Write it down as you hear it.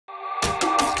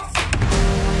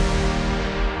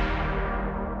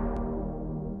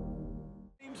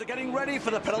are getting ready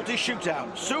for the penalty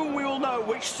shootout. Soon we will know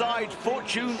which side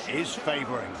fortune is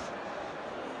favouring.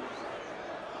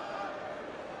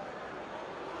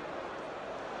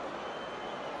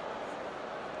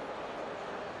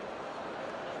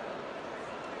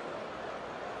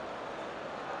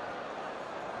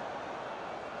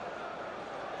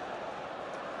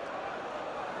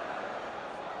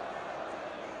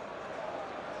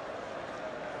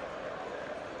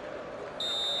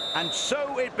 And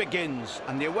so it begins,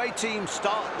 and the away team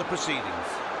start the proceedings.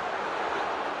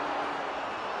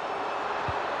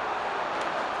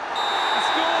 He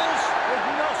scores with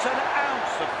not an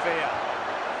ounce of fear.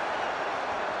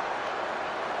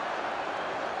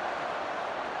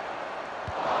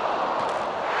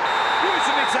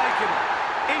 Beautifully taken.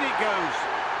 In it goes.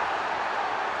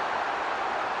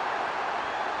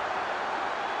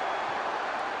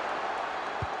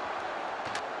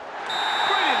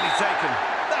 Brilliantly taken.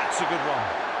 That's a good one.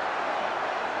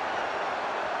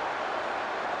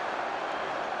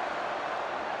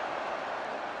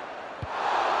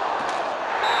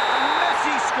 And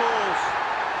Messi scores.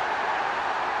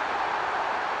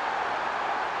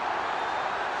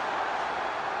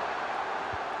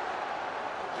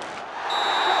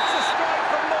 What's a strike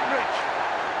from Modric?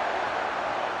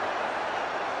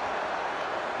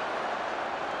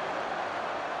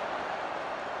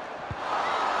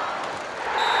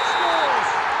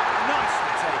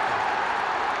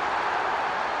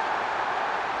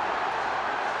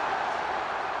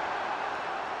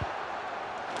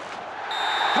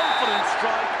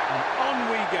 Strike, and on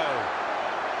we go.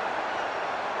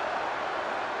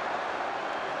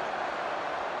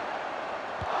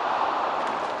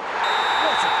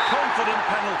 What a confident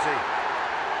penalty.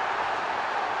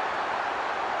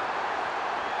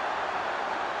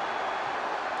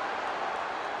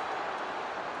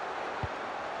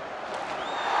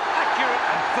 Accurate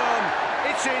and firm.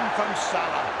 It's in from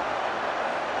Salah.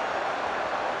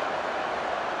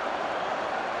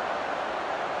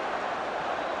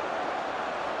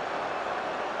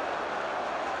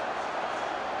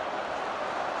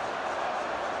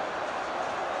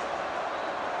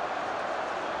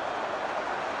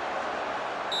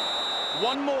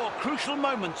 One more crucial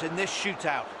moment in this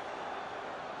shootout.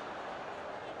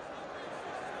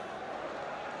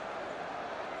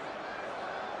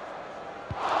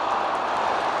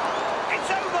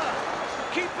 It's over!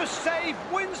 Keeper's save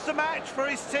wins the match for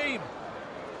his team.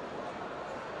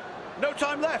 No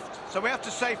time left, so we have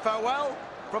to say farewell.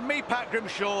 From me, Pat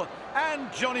Grimshaw,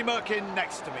 and Johnny Merkin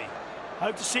next to me.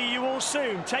 Hope to see you all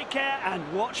soon. Take care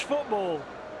and watch football.